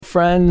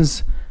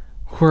friends.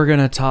 We're going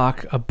to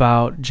talk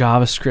about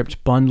JavaScript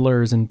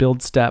bundlers and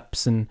build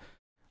steps and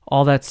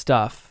all that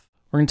stuff.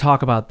 We're going to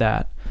talk about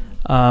that.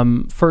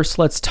 First,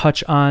 let's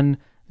touch on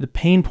the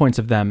pain points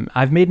of them.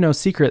 I've made no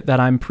secret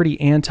that I'm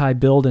pretty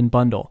anti-build and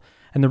bundle.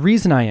 And the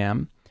reason I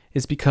am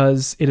is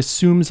because it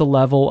assumes a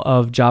level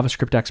of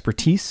JavaScript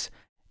expertise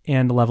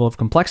and a level of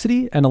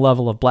complexity and a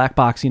level of black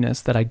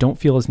boxiness that I don't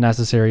feel is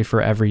necessary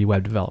for every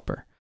web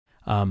developer.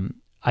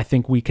 I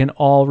think we can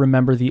all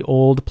remember the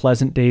old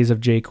pleasant days of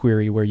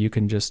jQuery where you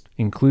can just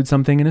include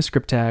something in a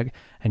script tag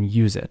and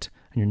use it.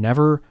 And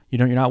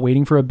you're not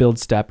waiting for a build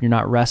step. You're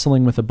not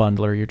wrestling with a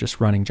bundler. You're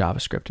just running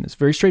JavaScript. And it's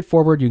very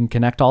straightforward. You can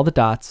connect all the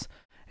dots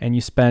and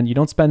you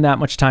don't spend that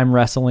much time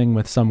wrestling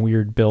with some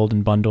weird build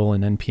and bundle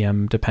and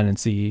NPM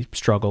dependency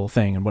struggle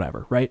thing and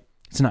whatever, right?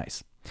 It's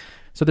nice.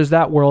 So there's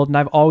that world. And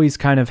I've always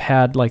kind of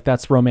had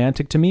that's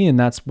romantic to me. And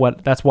that's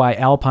why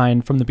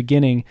Alpine from the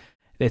beginning,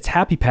 its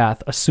happy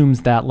path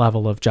assumes that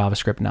level of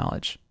JavaScript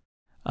knowledge.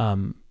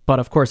 But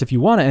of course, if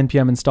you want to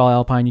NPM install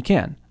Alpine, you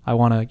can. I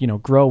want to,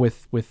 grow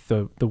with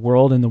the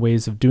world and the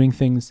ways of doing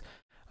things.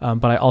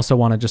 But I also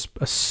want to just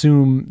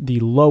assume the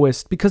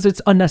lowest because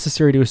it's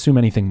unnecessary to assume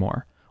anything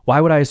more. Why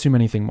would I assume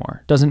anything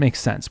more? Doesn't make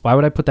sense. Why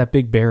would I put that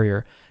big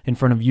barrier in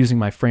front of using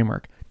my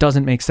framework?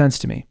 Doesn't make sense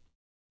to me.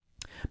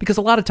 Because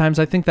a lot of times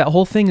I think that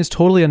whole thing is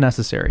totally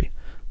unnecessary.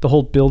 The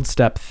whole build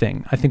step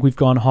thing. I think we've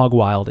gone hog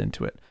wild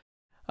into it.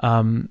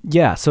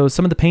 So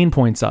some of the pain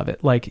points of it,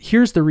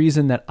 here's the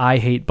reason that I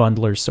hate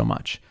bundlers so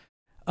much.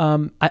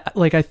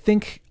 I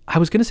think I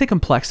was going to say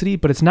complexity,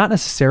 but it's not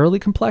necessarily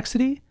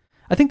complexity.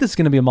 I think this is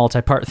going to be a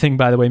multi-part thing,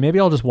 by the way. Maybe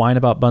I'll just whine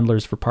about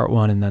bundlers for part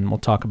 1 and then we'll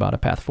talk about a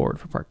path forward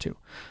for part 2.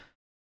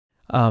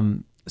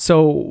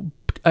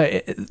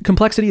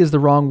 Complexity is the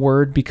wrong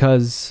word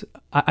because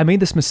I made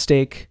this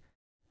mistake.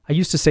 I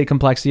used to say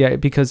complexity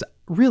because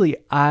really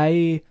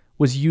I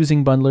was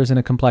using bundlers in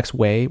a complex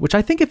way, which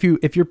I think if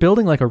you're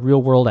building a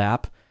real world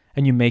app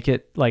and you make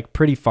it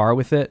pretty far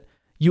with it,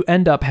 you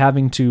end up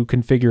having to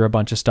configure a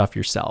bunch of stuff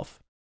yourself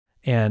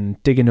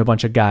and dig into a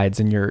bunch of guides.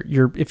 And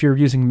if you're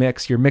using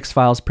Mix, your Mix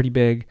file is pretty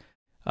big.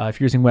 If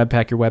you're using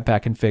Webpack, your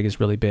Webpack config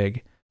is really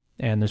big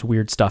and there's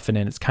weird stuff in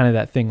it. It's kind of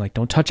that thing,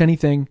 don't touch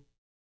anything.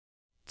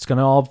 It's going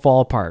to all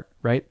fall apart,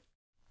 right?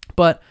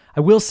 But I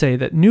will say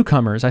that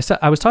newcomers,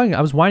 I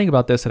was whining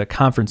about this at a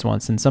conference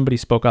once and somebody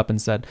spoke up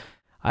and said,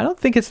 I don't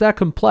think it's that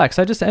complex.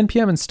 I just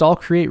npm install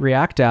create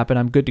React app and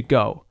I'm good to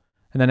go.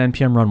 And then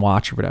npm run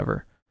watch or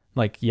whatever.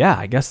 Yeah,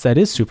 I guess that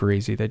is super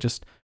easy. They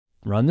just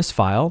run this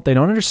file. They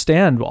don't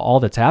understand all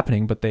that's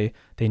happening, but they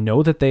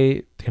know that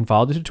they can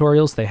follow the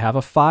tutorials. They have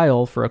a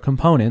file for a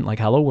component like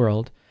Hello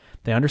World.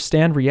 They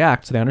understand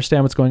React, so they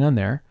understand what's going on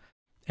there.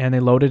 And they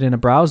load it in a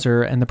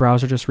browser and the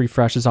browser just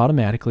refreshes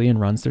automatically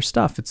and runs their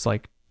stuff. It's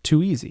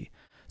too easy.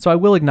 So I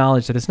will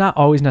acknowledge that it's not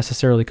always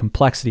necessarily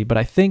complexity, but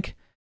I think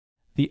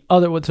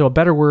so a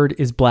better word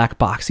is black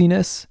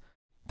boxiness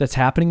that's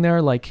happening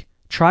there.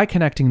 Try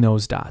connecting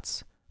those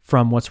dots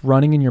from what's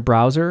running in your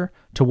browser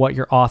to what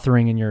you're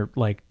authoring in your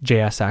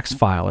JSX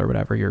file or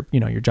whatever, your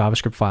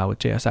JavaScript file with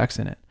JSX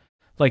in it.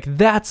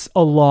 That's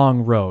a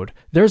long road.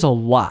 There's a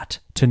lot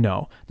to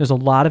know. There's a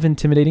lot of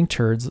intimidating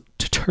turds.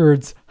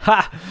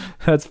 Ha!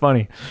 That's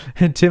funny.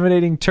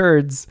 Intimidating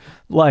turds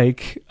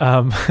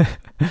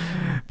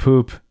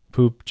poop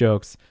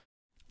jokes.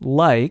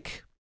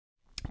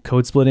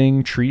 Code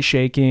splitting, tree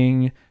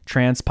shaking,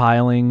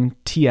 transpiling,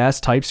 TS,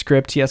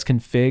 TypeScript, TS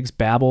configs,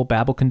 Babel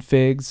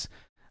configs.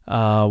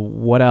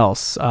 What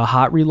else?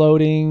 Hot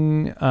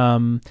reloading,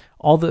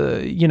 all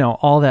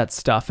that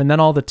stuff. And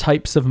then all the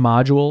types of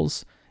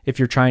modules. If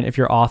you're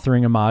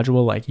authoring a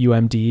module like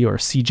UMD or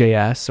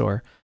CJS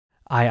or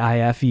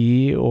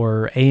IIFE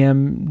or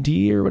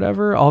AMD or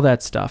whatever, all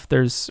that stuff.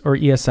 Or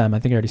ESM. I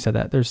think I already said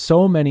that. There's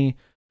so many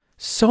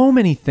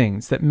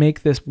things that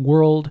make this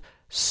world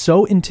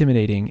so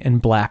intimidating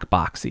and black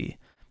boxy.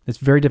 It's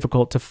very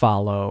difficult to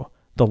follow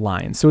the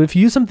lines. So if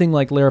you use something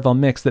like Laravel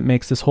Mix that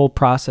makes this whole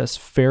process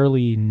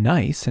fairly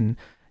nice and,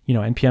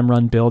 npm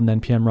run build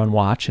and npm run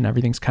watch and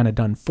everything's kind of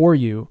done for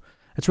you,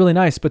 it's really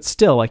nice. But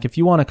still, if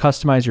you want to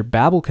customize your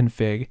Babel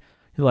config,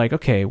 you're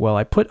okay, well,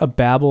 I put a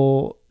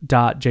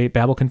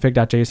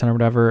babelconfig.json or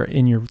whatever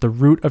in the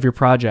root of your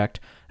project.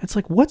 It's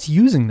what's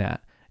using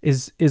that?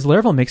 Is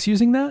Laravel Mix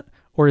using that?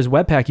 Or is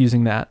Webpack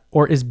using that?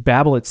 Or is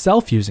Babel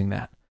itself using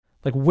that?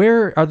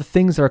 Where are the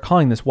things that are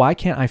calling this? Why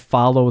can't I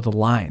follow the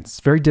lines?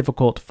 It's very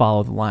difficult to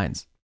follow the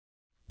lines.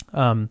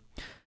 So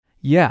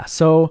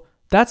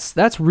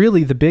that's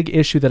really the big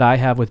issue that I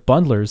have with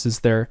bundlers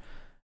is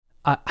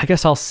I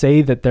guess I'll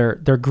say that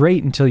they're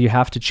great until you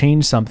have to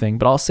change something,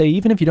 but I'll say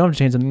even if you don't have to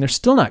change something, they're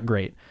still not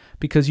great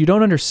because you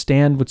don't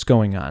understand what's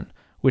going on,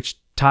 which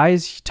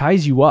ties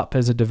you up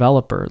as a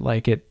developer.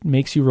 It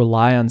makes you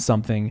rely on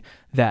something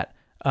that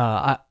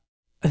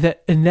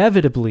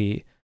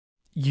inevitably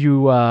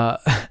you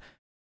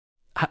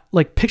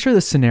picture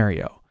this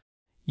scenario.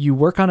 You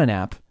work on an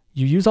app,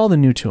 you use all the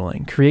new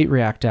tooling, create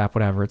React app,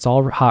 whatever. It's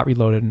all hot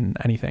reloaded and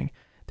anything.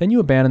 then you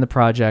abandon the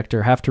project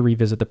or have to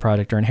revisit the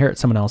project or inherit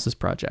someone else's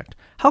project.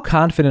 How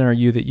confident are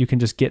you that you can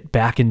just get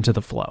back into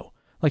the flow?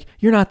 Like,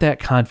 you're not that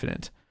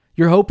confident.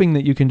 You're hoping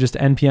that you can just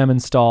npm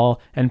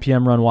install,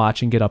 npm run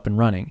watch, and get up and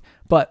running.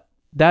 But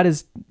that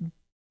is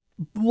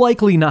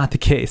likely not the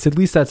case. At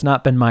least that's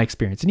not been my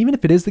experience. And even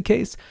if it is the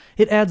case,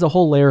 it adds a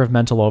whole layer of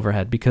mental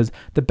overhead because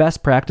the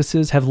best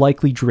practices have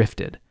likely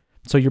drifted.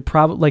 So you're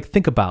probably like,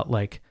 think about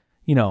like,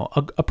 you know,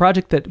 a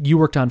project that you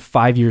worked on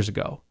 5 years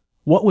ago.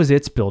 What was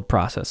its build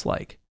process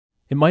like?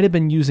 It might have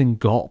been using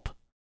Gulp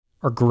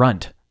or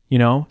Grunt, you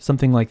know,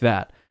 something like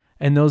that.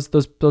 And those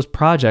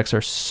projects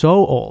are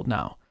so old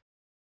now.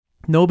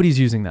 Nobody's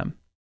using them.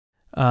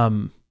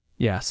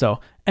 Yeah. So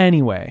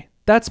anyway,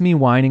 that's me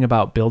whining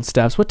about build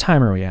steps. What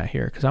time are we at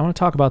here? Because I want to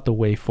talk about the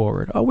way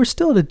forward. Oh, we're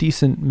still at a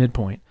decent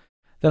midpoint.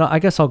 Then I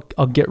guess I'll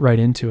get right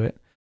into it.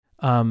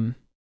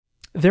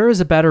 There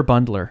is a better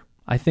bundler.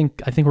 I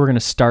think we're going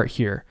to start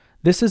here.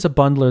 This is a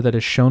bundler that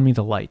has shown me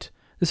the light.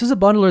 This is a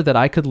bundler that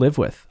I could live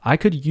with. I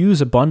could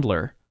use a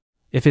bundler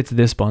if it's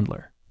this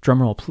bundler.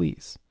 Drumroll,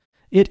 please.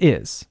 It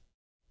is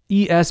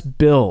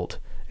ESBuild.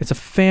 It's a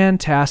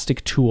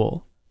fantastic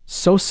tool.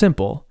 So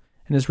simple,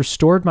 and has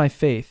restored my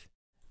faith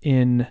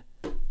in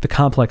the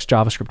complex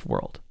JavaScript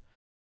world.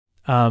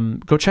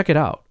 Go check it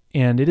out.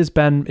 And it's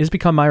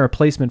become my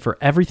replacement for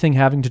everything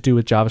having to do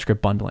with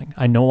JavaScript bundling.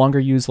 I no longer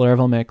use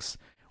Laravel Mix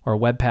or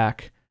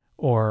Webpack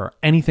or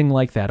anything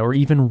like that, or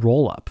even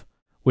Rollup,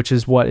 which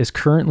is what is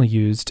currently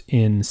used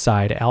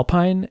inside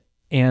Alpine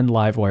and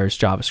Livewire's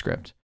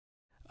JavaScript.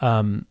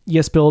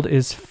 ESBuild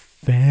is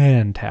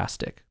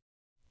fantastic.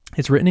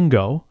 It's written in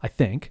Go, I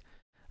think,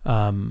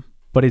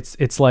 but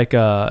it's like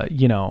a,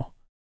 you know,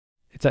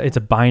 it's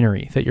a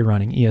binary that you're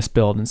running,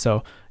 ESBuild, and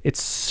so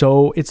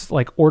it's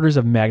like orders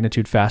of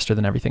magnitude faster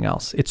than everything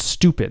else. It's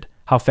stupid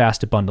how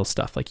fast it bundles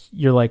stuff. Like,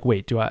 you're like,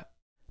 wait, did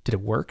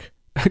it work?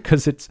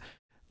 Because it's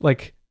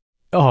like,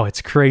 oh,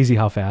 it's crazy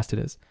how fast it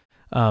is.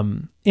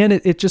 And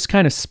it just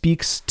kind of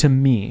speaks to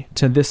me,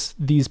 to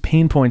these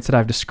pain points that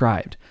I've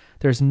described.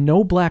 There's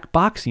no black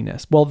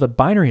boxiness. Well, the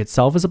binary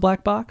itself is a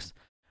black box,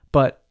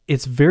 but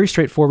it's very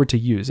straightforward to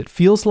use. It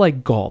feels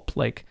like Gulp,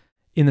 like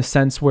in the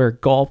sense where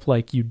Gulp,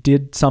 like you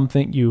did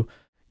something, you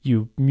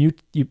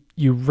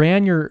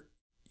ran your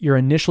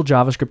initial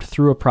JavaScript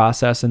through a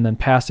process and then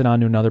passed it on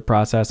to another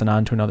process and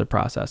on to another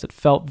process. It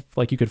felt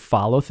like you could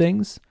follow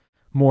things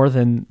more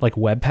than like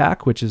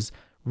Webpack, which is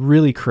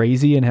really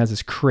crazy and has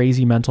this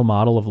crazy mental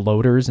model of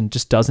loaders and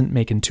just doesn't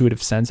make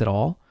intuitive sense at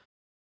all.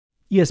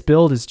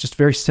 ESBuild is just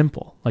very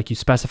simple. Like, you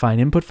specify an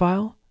input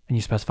file and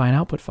you specify an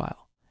output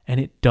file, and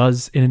it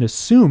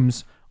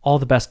assumes all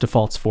the best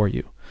defaults for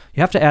you.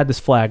 You have to add this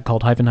flag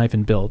called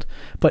 -- build.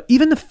 But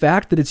even the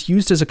fact that it's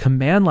used as a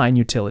command line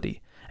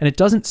utility and it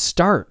doesn't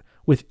start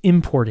with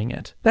importing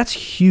it, that's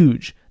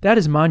huge. That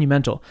is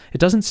monumental. It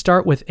doesn't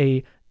start with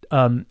a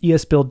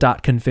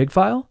esbuild.config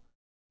file,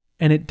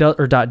 and it does,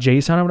 or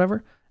 .json or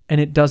whatever,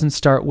 and it doesn't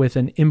start with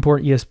an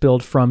import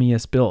esbuild from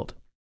esbuild.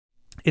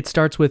 It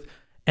starts with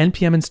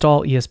npm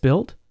install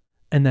esbuild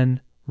and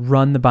then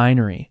run the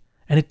binary.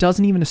 And it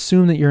doesn't even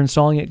assume that you're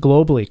installing it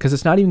globally, because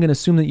it's not even going to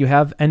assume that you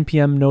have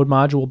npm node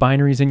module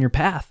binaries in your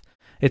path.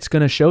 It's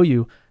going to show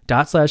you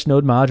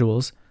 /node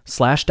modules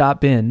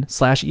 /bin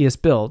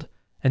 /esbuild,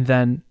 and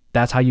then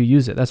that's how you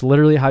use it. That's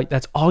literally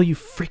that's all you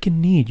freaking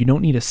need. You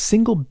don't need a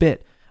single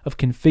bit of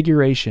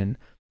configuration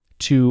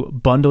to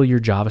bundle your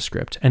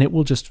JavaScript, and it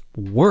will just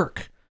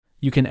work.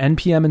 You can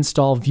npm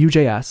install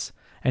Vue.js,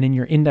 and in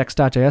your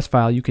index.js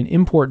file, you can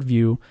import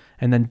Vue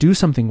and then do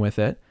something with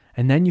it,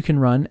 and then you can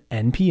run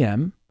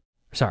esbuild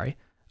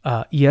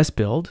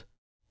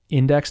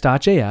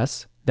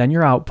index.js, then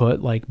your output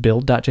like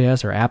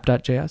build.js or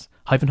app.js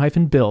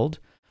 -- build,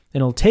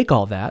 and it'll take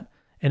all that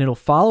and it'll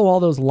follow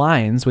all those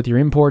lines with your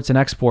imports and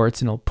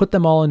exports, and it'll put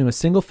them all into a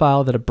single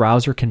file that a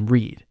browser can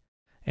read,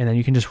 and then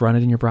you can just run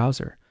it in your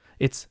browser.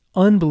 It's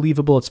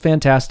unbelievable. It's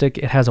fantastic.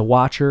 It has a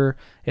watcher.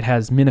 It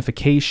has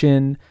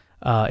minification.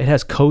 It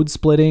has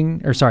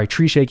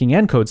tree shaking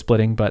and code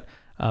splitting, but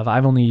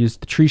I've only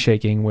used the tree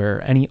shaking,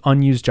 where any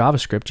unused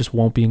JavaScript just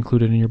won't be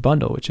included in your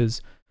bundle, which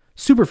is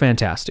super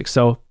fantastic.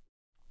 So,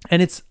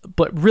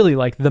 but really,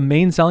 like, the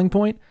main selling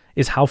point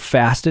is how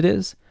fast it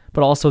is,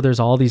 but also there's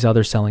all these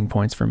other selling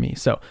points for me.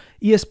 So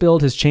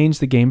ESBuild has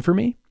changed the game for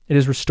me. It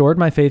has restored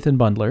my faith in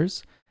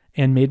bundlers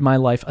and made my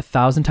life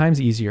 1,000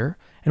 times easier.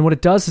 And what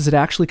it does is it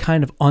actually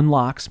kind of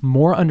unlocks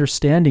more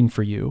understanding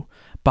for you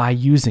by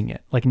using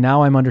it. Like,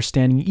 now I'm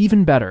understanding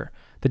even better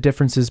the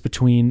differences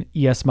between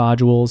ES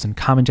modules and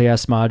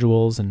CommonJS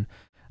modules,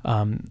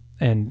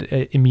 and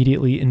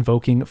immediately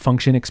invoking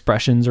function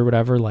expressions or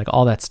whatever, like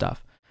all that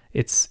stuff.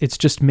 It's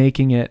just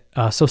making it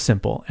so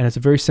simple, and it's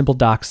a very simple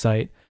doc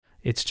site.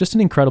 It's just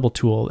an incredible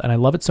tool, and I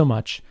love it so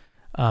much.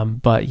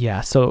 But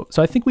yeah, so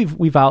I think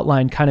we've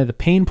outlined kind of the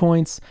pain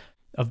points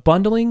of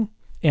bundling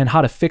and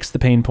how to fix the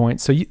pain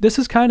points. So this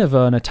is kind of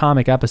an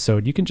atomic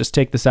episode. You can just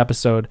take this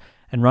episode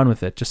and run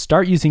with it. Just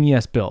start using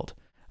ESBuild.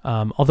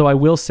 Although I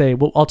will say,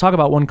 I'll talk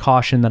about one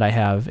caution that I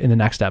have in the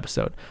next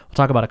episode. We'll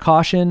talk about a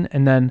caution,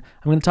 and then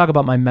I'm going to talk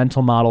about my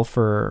mental model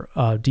for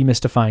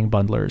demystifying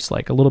bundlers,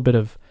 like a little bit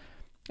of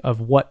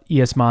what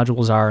ES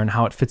modules are and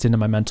how it fits into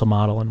my mental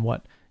model and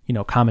what,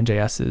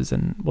 CommonJS is.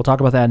 And we'll talk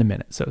about that in a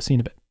minute. So see you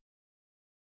in a bit.